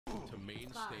main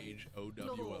stage OWL,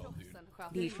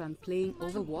 dude. Dafran playing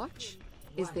Overwatch?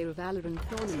 Is there a Valorant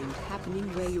tournament happening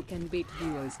where you can bait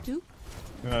viewers too?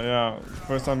 Yeah.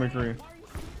 First time McCree.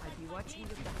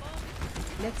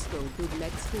 Let's go, dude,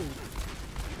 let's go.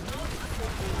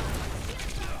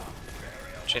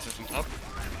 Chases from top.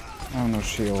 Oh, no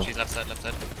shield. She's left side, left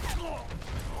side.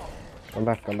 Go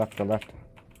left, go left, go left.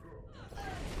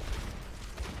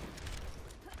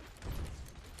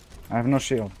 I have no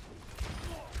shield.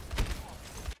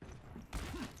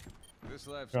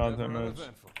 God damn it.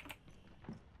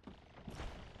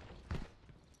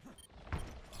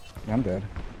 Yeah, I'm dead.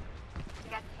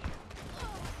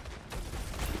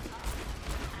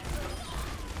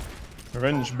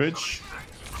 Revenge, bitch.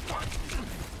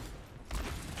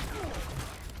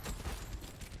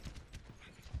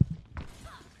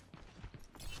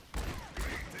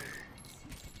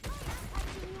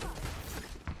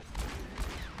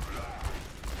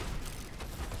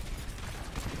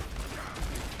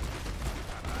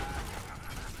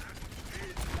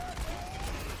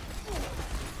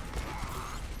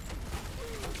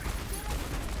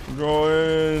 Go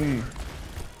in.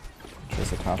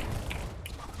 Just a top.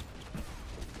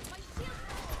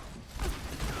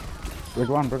 Big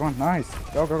one, nice.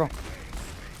 Go, go, go.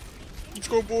 Let's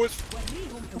go, boys.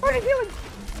 What are you doing?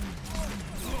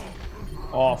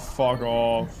 Oh, fuck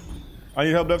off. I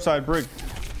need help left side, brick.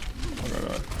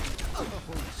 Okay.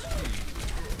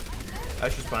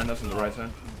 Ash is behind us on the right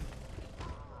side.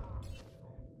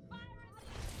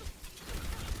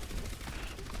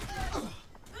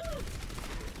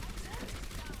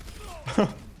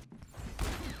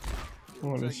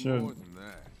 Holy shit.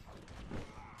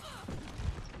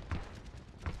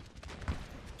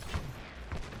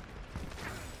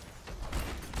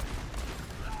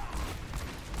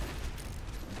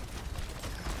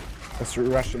 Let's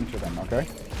rush into them, okay?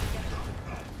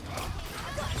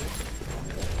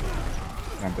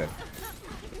 I'm dead.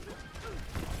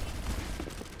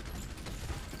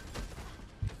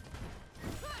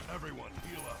 Everyone,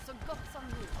 heal up.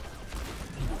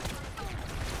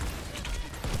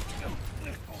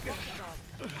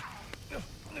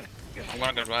 I'm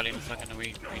gonna go rally in a second and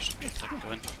we should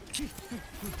go in.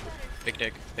 Big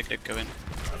dig, go in.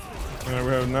 Yeah,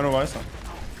 we have none of ice on.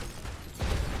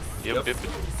 Yep.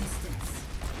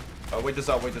 Wait this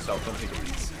out, don't take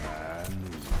it.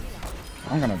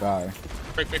 I'm gonna die.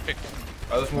 Quick.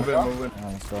 Let's move in. Yeah,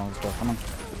 let's go, come on.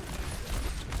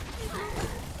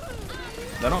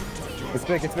 No. It's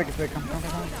big, come.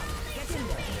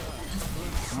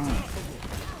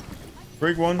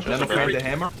 Break one. Then find the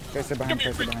hammer. Tracer behind.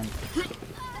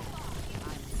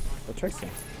 Go Tracer.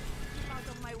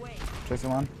 Tracer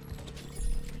one.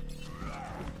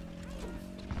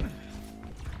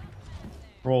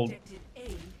 Rolled.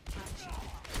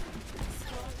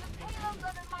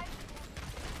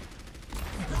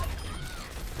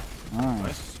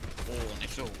 Nice. Oh,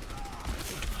 nice shot.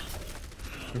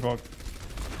 Good fuck.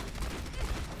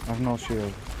 I have no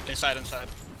shield. Inside.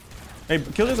 Hey,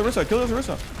 kill this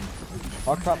Arissa.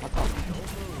 Hawk top.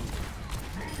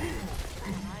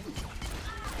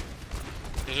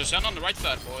 There's a Zen on the right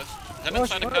side, boys. Zen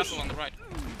inside the castle on the right.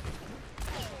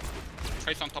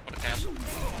 Trace on top of the castle.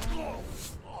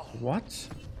 What?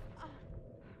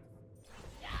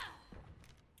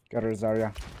 Got her,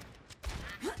 Zarya.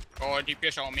 Oh,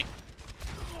 DPS on me.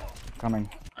 Coming.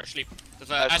 I sleep. There's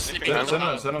a sleeping.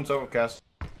 Send him to cast.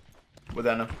 With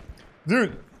Anna.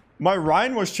 Dude, my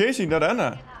Ryan was chasing that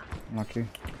Anna. Lucky.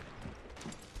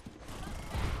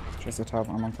 Tracer top,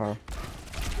 I'm on fire.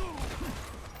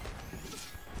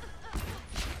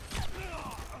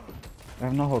 I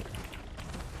have no hook.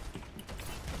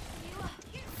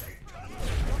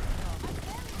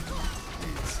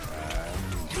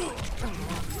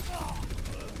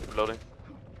 Loading.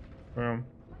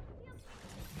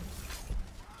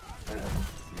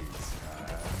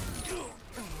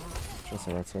 Just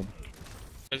the right side.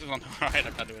 This is on the right, I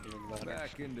can't do anything about it.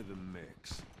 Back into the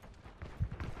mix.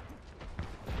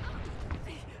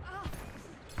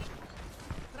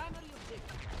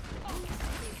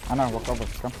 Anna, walk over.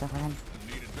 Come.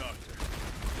 Need a doctor.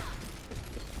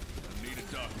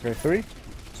 Okay, 3,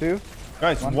 2.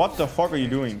 Guys, what the fuck are you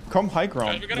doing? Come high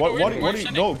ground. Guys, What go are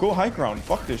you? No, go high ground.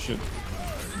 Fuck this shit.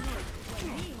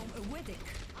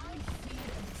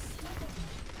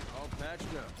 All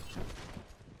patched up.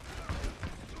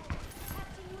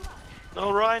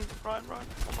 No, Ryan. Oh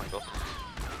my god.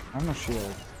 I have no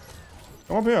shield.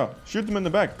 Come up here. Shoot them in the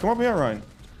back. Come up here, Ryan.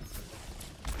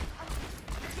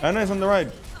 Anna is on the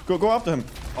right. Go after him.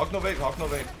 Hawk no bait.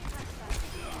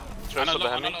 Anna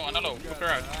low. Look her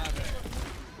out.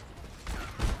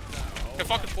 Okay,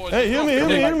 fuck it, boys. Hey, heal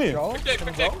me. Quick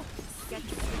dig.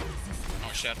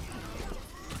 Oh shit.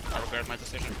 I regret my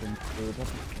decision.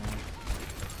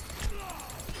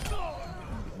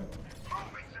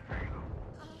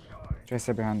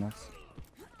 Tracer behind us.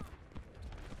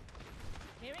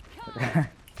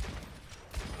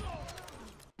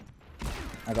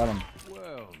 I got him.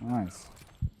 Well, Nice.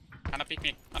 Anna pick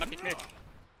me. Anna pick me.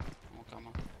 Oh, come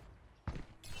on.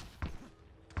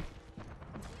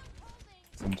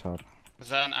 It's on top.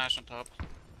 Then Ash on top.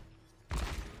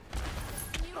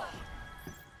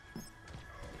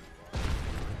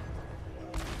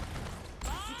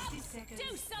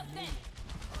 Do something!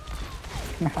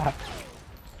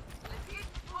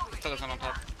 Still is on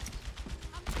top.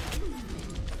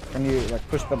 Can you like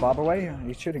push the bob away?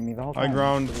 He's shooting me the whole time. High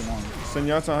ground. It's really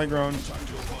annoying. Senyata high ground.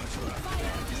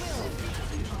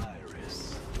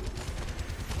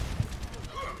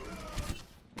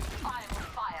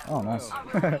 Oh, nice.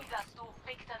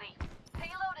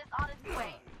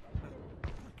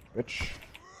 Bitch.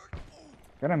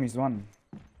 Get him, he's one.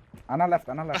 Anna left,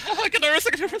 Anna left. I can arrest,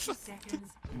 I can arrest.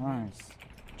 Nice.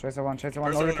 Tracer one, no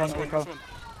recall, no recall.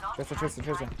 Tracer.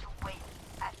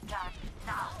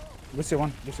 Lucy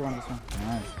one.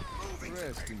 Nice.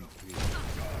 rest in peace.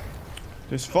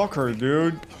 This fucker,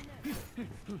 dude.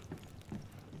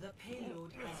 The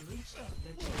payload has reached the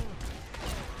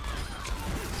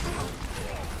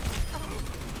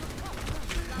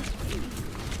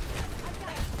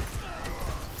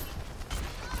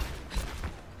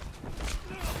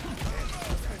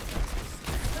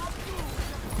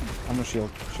I'm no shield.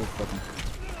 Shield button.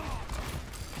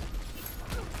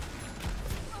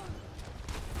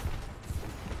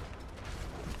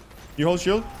 You hold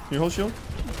shield? Yes,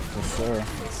 sir.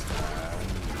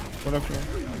 What up, here?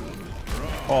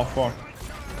 Oh, fuck.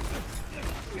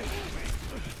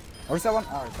 Oh, is that one?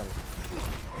 Oh, sorry.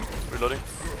 Reloading.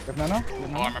 Get Nano?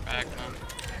 Oh, armor back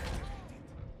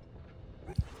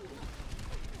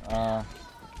now.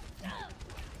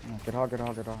 Get hog.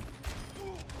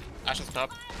 Ash is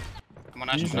top. Come on,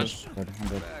 Ash is Jesus. flash. Dead, I'm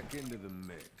dead. Back into the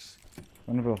mix.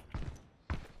 Vulnerable.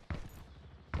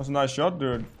 That's a nice shot,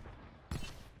 dude.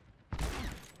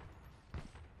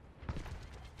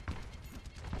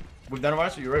 We've done a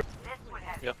watch, are you ready?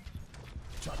 Yep.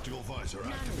 Tactical visor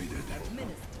activated.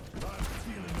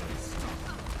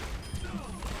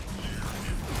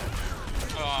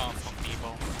 Oh, fuck me,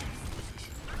 ball.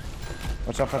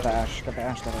 Watch out for the Ash. Get the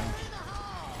Ash.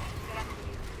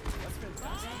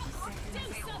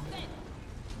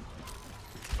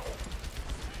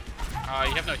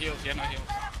 You have no heals,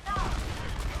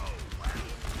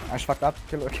 Ash fucked up.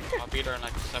 Kill her. I'll beat her in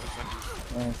like 7 seconds.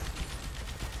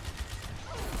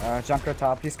 Nice. Junker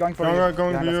top. He's going for Go, you.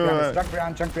 go, go, Behind us, you, behind us. Junk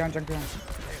behind. No,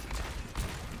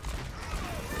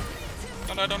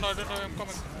 I'm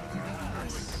coming.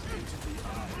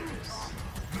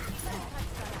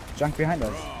 Junk behind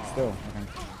us. Still, I think.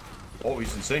 Oh,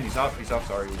 he's insane. He's off.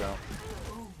 Sorry, we're down.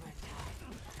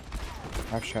 I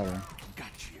have shadow.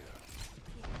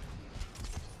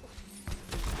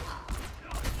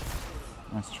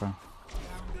 Nice try.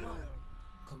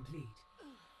 complete.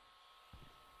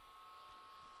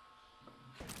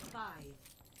 5,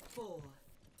 4,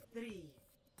 3,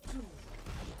 2,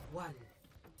 1.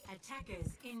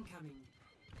 Attackers incoming.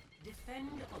 Defend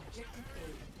objective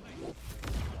A.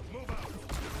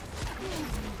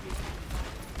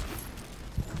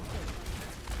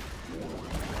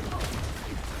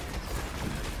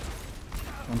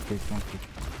 Don't peek.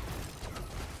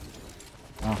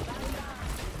 Oh.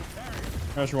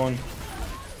 Ash one.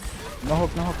 No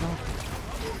hook.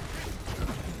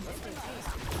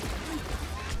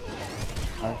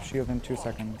 I have shield in 2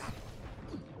 seconds.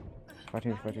 Fight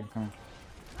here, come on.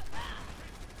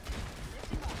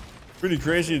 Pretty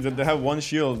crazy that they have one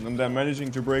shield and they're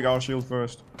managing to break our shield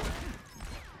first.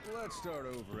 Let's start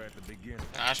over at the beginning.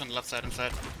 Ash on the left side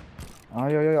inside. Oh,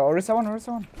 yeah. Orisa one.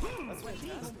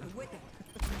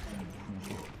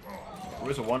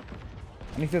 Where's the one?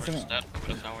 I need this in Just it. dead.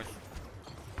 Over the towers.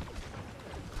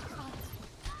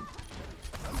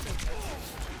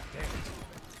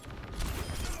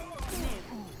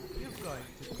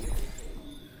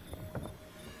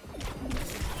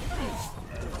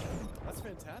 That's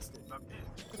fantastic.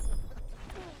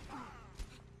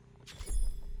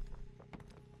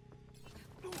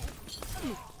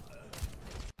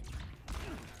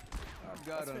 I've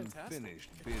got unfinished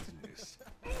business.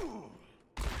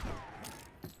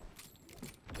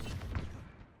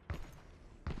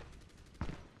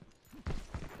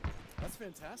 That's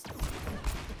fantastic.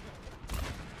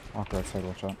 Off right side,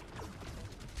 watch out.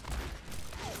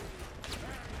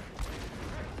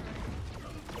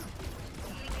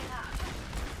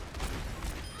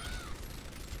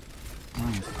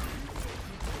 Nice.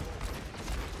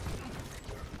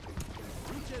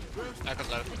 Echo's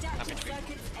low. Happy to be.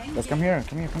 Let's come here.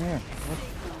 Come here. Come here.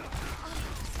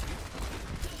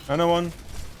 I know one.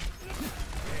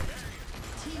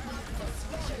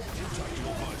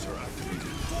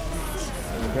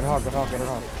 Get hard. Get hard. Get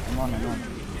hard. I'm on. I'm on.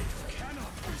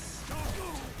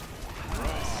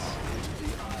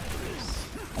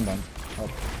 I'm done. Oh.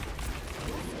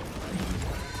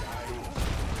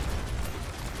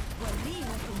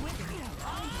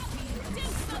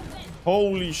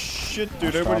 Holy shit,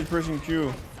 dude! Everybody's pressing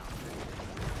Q.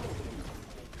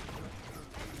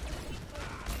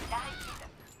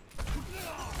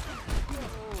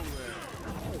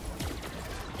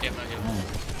 Yeah, no, yeah.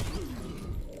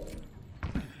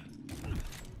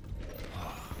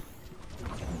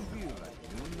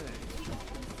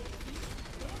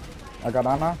 I got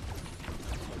Anna.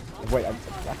 Wait,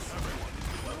 that's...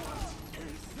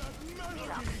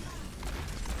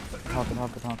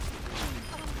 Talk.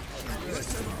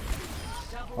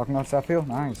 Walking on Sheffield,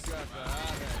 nice.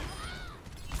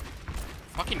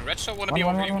 Fucking Red Show wanna be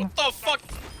over here. What the fuck?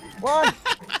 What?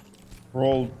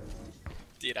 Rolled.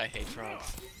 Dude, I hate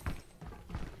frogs.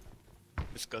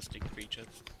 Disgusting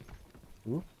creatures.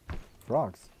 Ooh,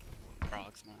 frogs.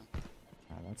 Frogs, man.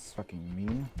 Ah, that's fucking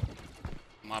mean.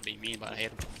 Might be me, but I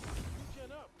hate them.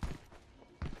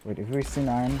 Wait, if we see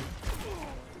 9...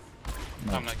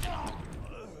 No. I'm not gonna.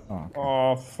 Oh, okay.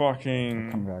 Oh,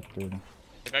 fucking. Come back, dude.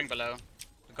 They're going below.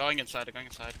 They're going inside. They're going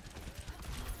inside.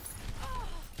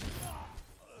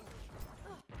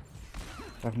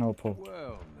 I have no pull.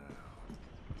 Well,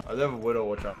 I have a widow.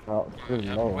 Watch out. Oh, pretty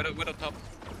Yeah, low. Widow top.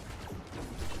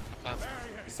 Pass.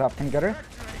 Stop, can you get her?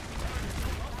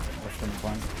 That's the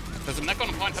point. There's a neck on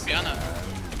the point. Happy Anna.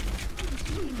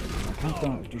 I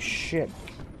don't do shit.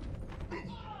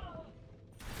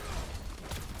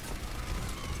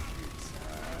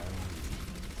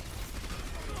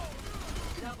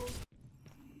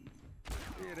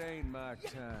 it ain't my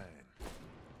time.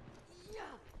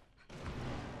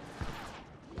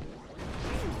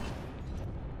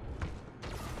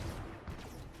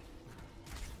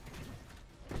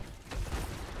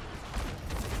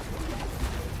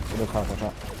 Watch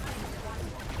out.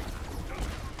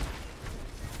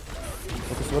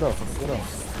 Focus Widow. Come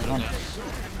on.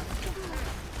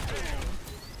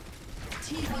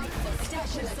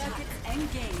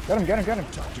 Get him.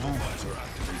 Nice.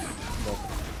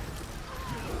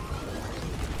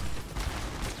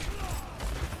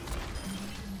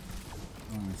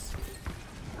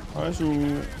 Nice.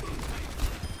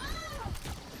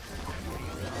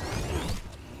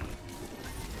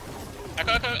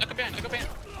 Echo behind.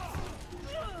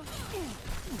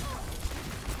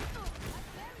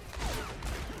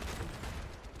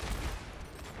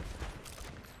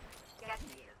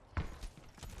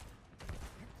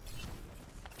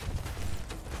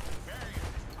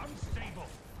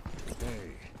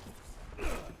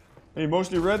 Hey,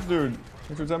 mostly red, dude.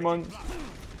 Thanks for 10 months.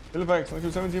 Halifax, thanks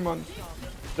for 17 months.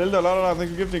 Delta, la,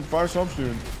 thanks for gifting 5 subs,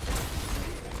 dude.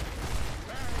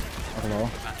 Hello.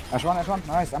 Ash one.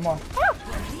 Nice, I'm on.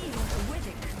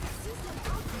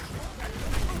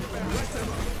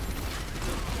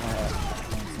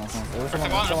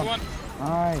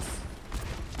 Nice.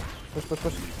 Nice.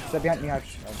 Push. Stay behind me,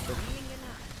 Ash.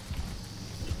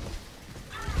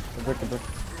 The brick.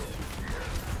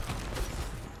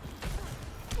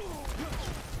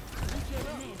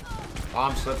 Oh,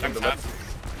 I'm slipping the left.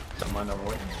 Don't mind over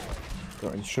way.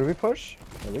 Should we push?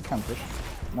 Yeah, we can push.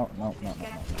 No. I'll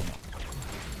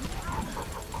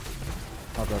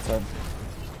go outside.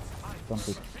 Don't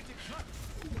peek.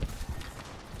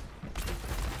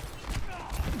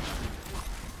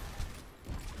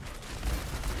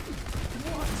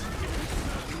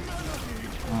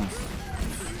 Nice.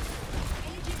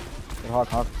 Good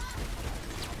hawk.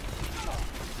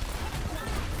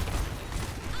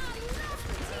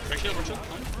 Shield.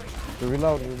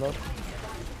 Reload.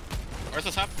 Where's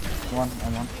the sap? I'm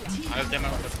on. I'll demo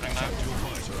this thing now.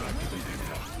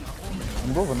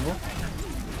 Go.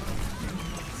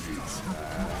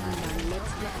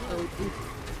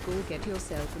 Go get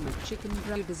yourself a McChicken,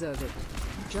 bro. You deserve it.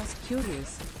 Just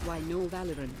curious, why no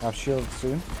Valorant? I have shield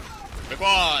soon. Big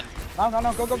one!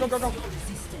 No. Go.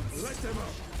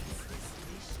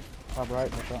 Top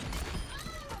right, watch out.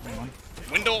 Come on.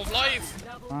 Window of life!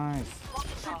 Nice.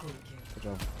 Good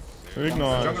job. Big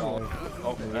nice.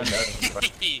 Oh, and that.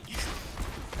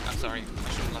 I'm sorry, I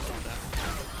should have left on that.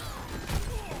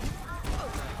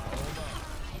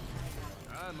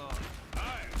 I'm on.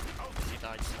 He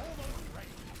died.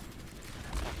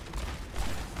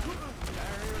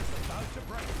 Barrier is about to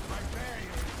break. My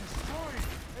barrier is destroyed.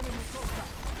 Enemy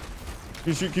contact.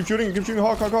 Keep shooting,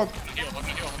 hawk. I'm gonna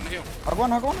heal. Hug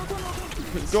one.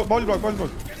 Go, body block. That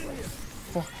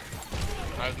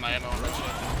was my ammo on that shit.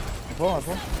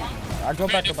 I go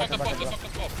back. Fuck the pop.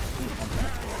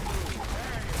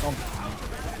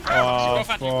 Oh,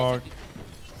 fuck.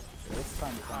 It's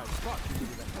fine.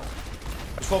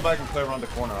 Let's fall back and play around the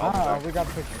corner. I'll be back. We got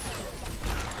pictures.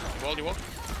 Wall, you walk.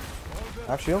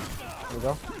 I have shield. Here we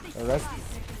go. The rest.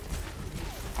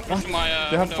 I'm pushing my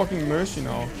They have window. fucking mercy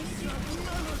now.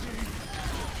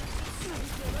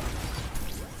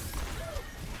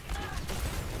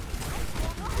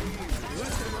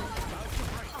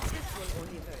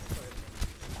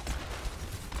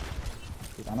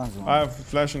 I have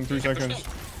flash in 3 seconds.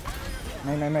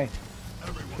 May.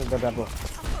 Kill the devil.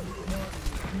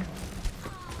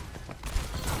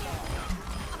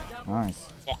 Nice.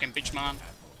 Fucking bitch, man.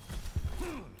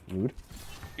 Rude.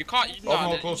 You can't.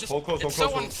 Hold close, hold close, it's hold so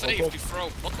close, unsafe hold to throw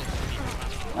bottles.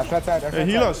 Ash right side. Hey,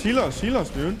 heal us,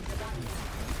 dude.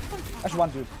 Ash one,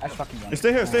 dude. Ash fucking one. Hey,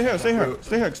 stay here.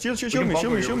 Shield me.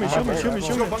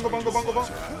 Bungo. Bungo.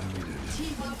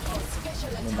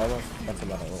 That's a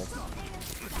lot of ults.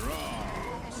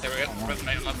 There we go.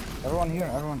 Resonate left. Everyone here,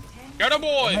 everyone. Get the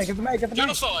boys! Get the May.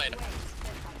 Genocide!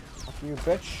 Fuck you,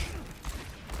 bitch.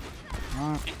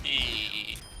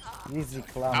 Easy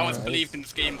clown. I always believed in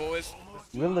this game, boys.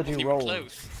 Will You do were roll?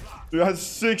 close. Dude, I had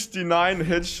 69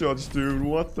 headshots, dude.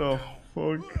 What the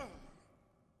fuck?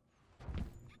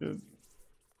 Shit.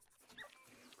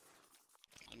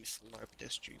 Let me slurp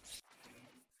this juice.